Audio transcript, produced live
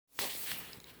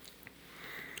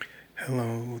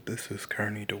Hello, this is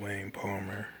Kearney Dwayne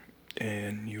Palmer,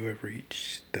 and you have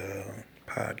reached the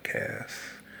podcast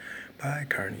by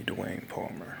Kearney Dwayne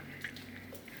Palmer.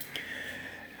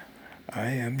 I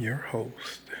am your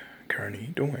host,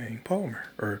 Kearney Dwayne Palmer,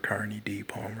 or Kearney D.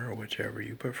 Palmer, whichever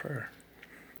you prefer.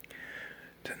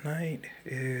 Tonight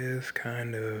is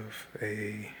kind of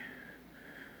a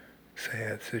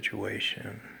sad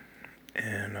situation,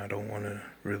 and I don't want to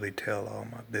really tell all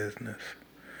my business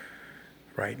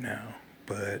right now,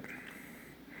 but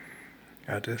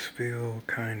I just feel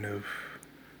kind of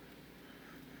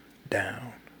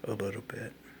down a little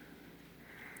bit.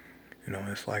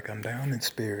 It's like I'm down in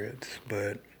spirits,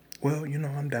 but,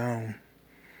 I'm down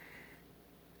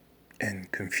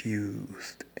and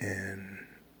confused, and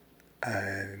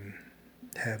I'm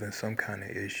having some kind of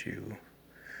issue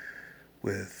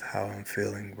with how I'm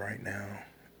feeling right now.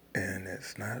 And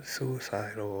it's not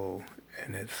suicidal,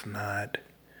 and it's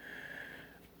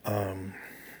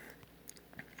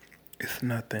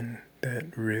nothing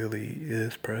that really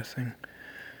is pressing.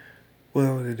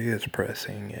 Well, it is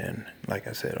pressing, and like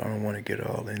I said, I don't want to get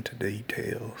all into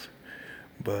details,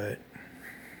 but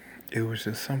it was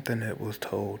just something that was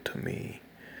told to me,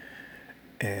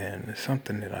 and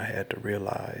something that I had to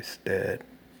realize that,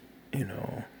 you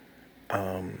know,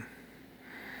 um,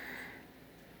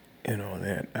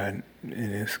 and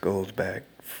this goes back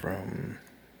from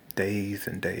days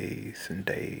and days and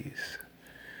days.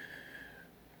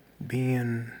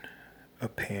 Being a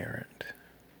parent,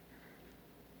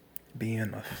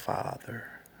 being a father,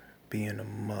 being a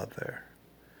mother,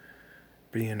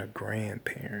 being a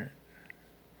grandparent,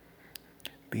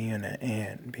 being an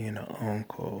aunt, being an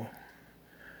uncle,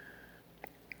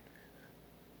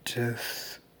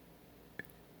 just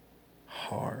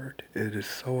hard. It is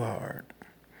so hard.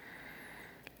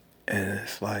 And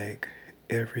it's like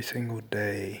every single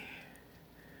day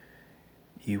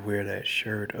you wear that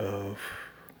shirt of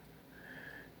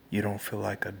you don't feel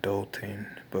like adulting,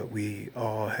 but we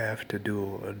all have to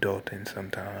do adulting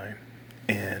sometime.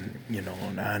 And,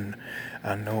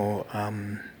 I know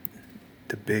I'm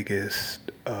the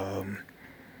biggest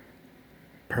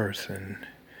person,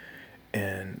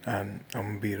 and I'm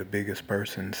going to be the biggest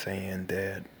person saying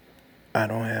that I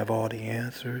don't have all the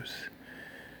answers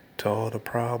to all the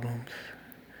problems,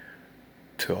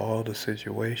 to all the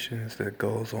situations that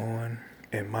goes on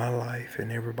in my life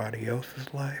and everybody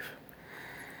else's life.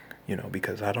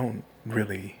 Because I don't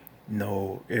really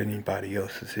know anybody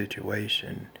else's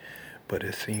situation, but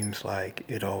it seems like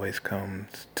it always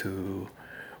comes to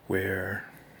where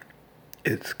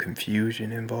it's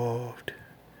confusion involved.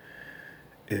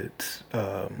 It's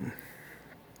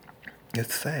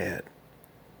sad.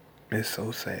 It's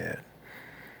so sad.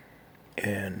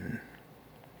 And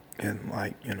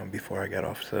like, before I got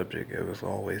off subject, it was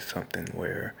always something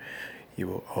where you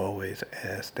will always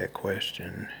ask that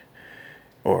question,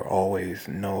 or always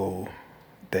know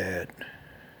that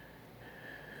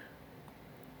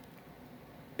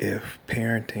if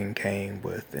parenting came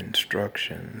with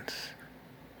instructions,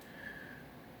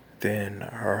 then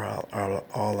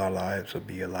all our lives would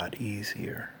be a lot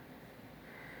easier,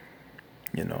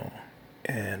 you know.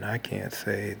 And I can't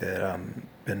say that I'm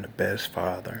been the best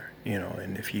father,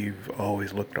 and if you've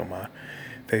always looked on my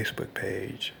Facebook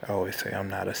page, I always say I'm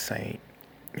not a saint.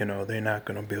 They're not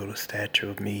going to build a statue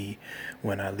of me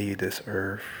when I leave this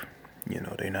earth.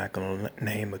 They're not going to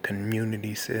name a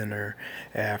community center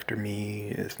after me.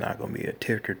 It's not going to be a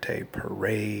ticker tape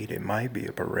parade. It might be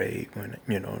a parade when,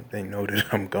 they know that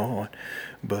I'm gone.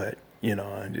 But,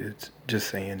 it's just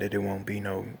saying that it won't be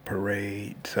no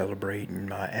parade celebrating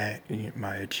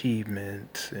my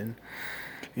achievements, and,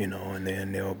 and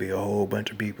then there'll be a whole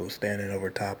bunch of people standing over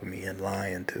top of me and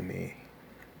lying to me,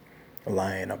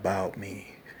 lying about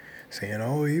me, saying,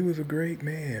 "Oh, he was a great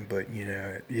man," but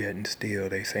yet and still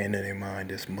they saying in their mind,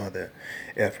 this mother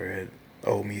effer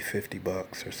owe me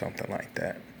 $50 or something like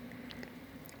that.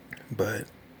 But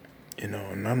and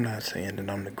I'm not saying that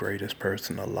I'm the greatest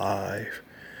person alive.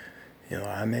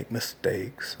 I make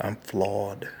mistakes. I'm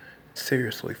flawed,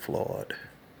 seriously flawed.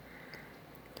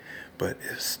 But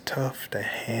it's tough to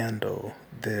handle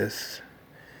this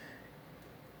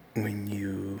when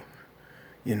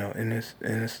and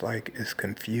it's like it's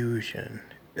confusion.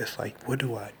 It's like, what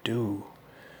do I do?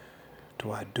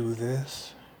 Do I do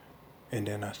this? And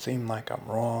then I seem like I'm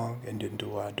wrong, and then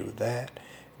do I do that?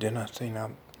 Then it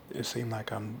seems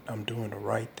like I'm doing the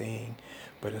right thing,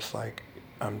 but it's like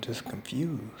I'm just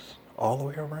confused all the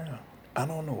way around. I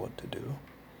don't know what to do.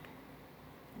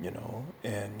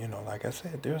 And like I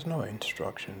said, there's no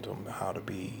instructions on how to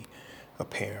be a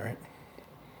parent.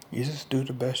 You just do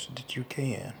the best that you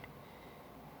can.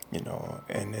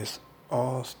 And it's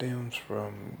all stems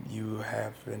from you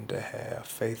having to have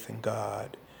faith in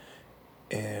God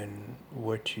and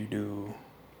what you do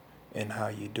and how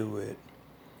you do it.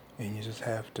 And you just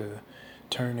have to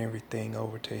turn everything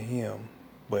over to Him.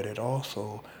 But it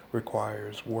also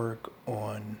requires work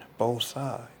on both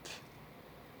sides.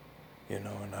 And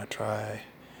I try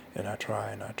and I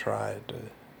try and I try to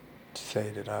say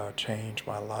that I'll change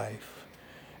my life.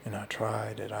 And I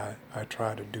try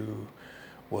to do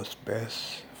what's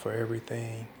best for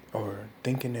everything, or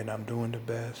thinking that I'm doing the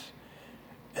best.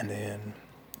 And then,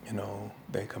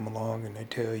 they come along and they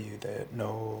tell you that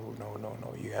no, no, no,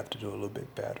 no, you have to do a little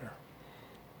bit better.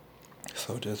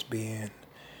 So just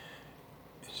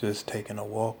taking a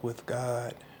walk with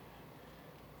God,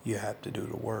 you have to do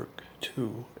the work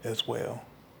too as well.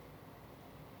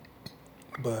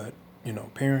 But,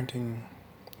 parenting,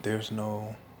 there's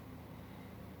no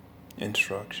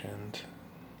instructions.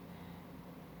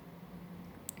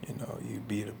 You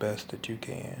be the best that you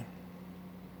can.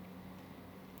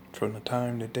 From the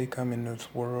time that they come in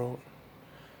this world,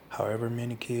 however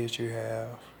many kids you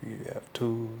have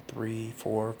 2, 3,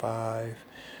 4, 5,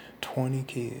 20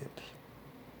 kids.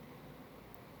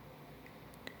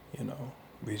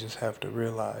 We just have to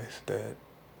realize that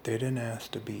they didn't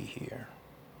ask to be here,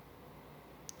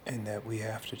 and that we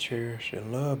have to cherish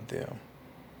and love them,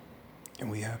 and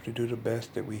we have to do the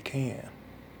best that we can.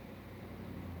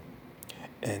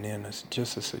 And then it's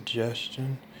just a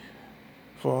suggestion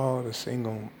for all the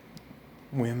single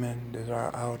women that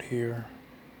are out here,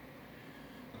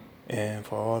 and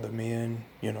for all the men,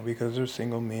 because there's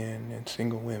single men and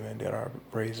single women that are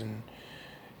raising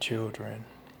children.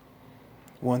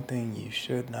 One thing you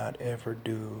should not ever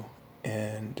do,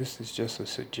 and this is just a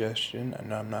suggestion,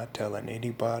 and I'm not telling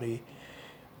anybody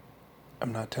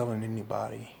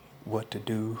what to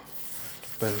do,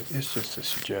 but it's just a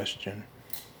suggestion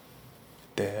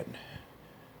that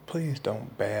please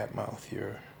don't badmouth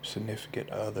your significant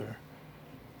other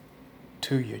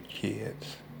to your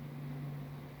kids.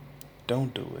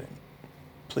 Don't do it.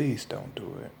 Please don't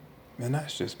do it. And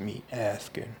that's just me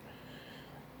asking.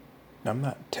 I'm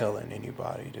not telling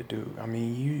anybody to do. I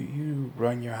mean, you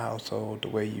run your household the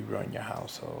way you run your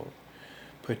household.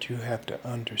 But you have to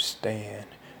understand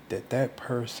that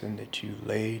person that you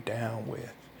laid down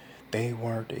with, they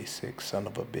weren't a sick son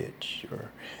of a bitch,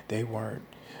 or they weren't,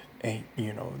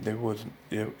 there was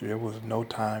no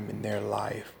time in their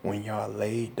life when y'all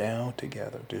laid down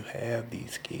together to have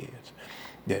these kids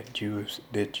that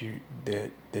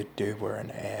they were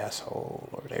an asshole,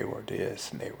 or they were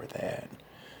this and they were that.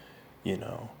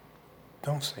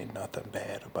 Don't say nothing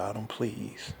bad about them,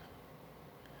 please,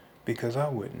 because I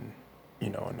wouldn't,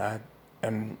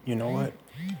 and you know what?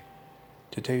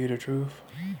 To tell you the truth,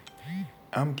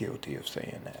 I'm guilty of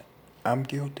saying that. I'm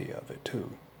guilty of it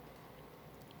too.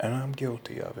 And I'm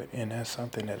guilty of it. And that's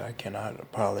something that I cannot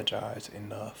apologize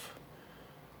enough.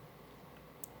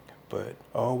 But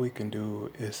all we can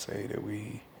do is say that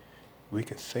we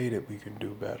can say that we can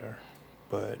do better.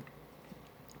 But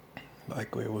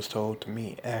like it was told to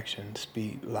me, actions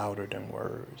speak louder than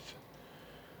words.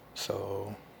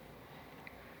 So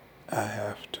I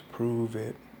have to prove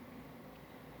it.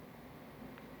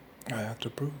 I have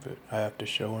to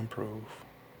show and prove.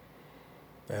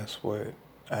 That's what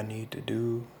I need to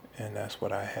do, and that's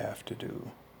what I have to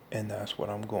do, and that's what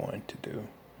I'm going to do.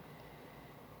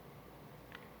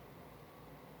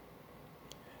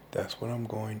 That's what I'm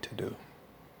going to do.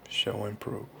 Show and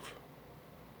prove.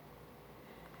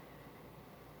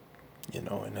 And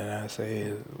then I say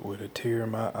it with a tear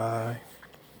in my eye,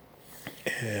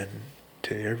 and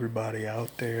to everybody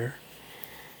out there,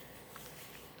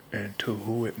 and to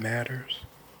who it matters,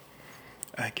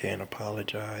 I can't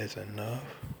apologize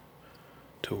enough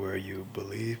to where you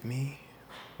believe me,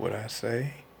 what I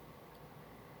say.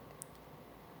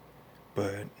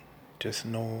 But just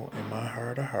know in my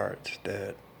heart of hearts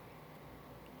that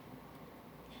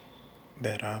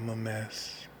I'm a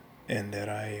mess, and that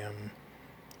I am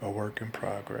a work in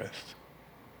progress.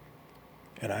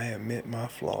 And I admit my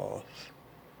flaws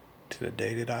to the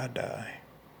day that I die.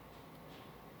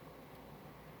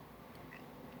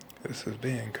 This has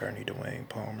been Kearney Dwayne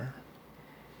Palmer,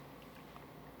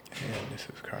 and this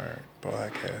is Current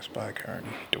Broadcast by Kearney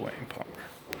Dwayne Palmer.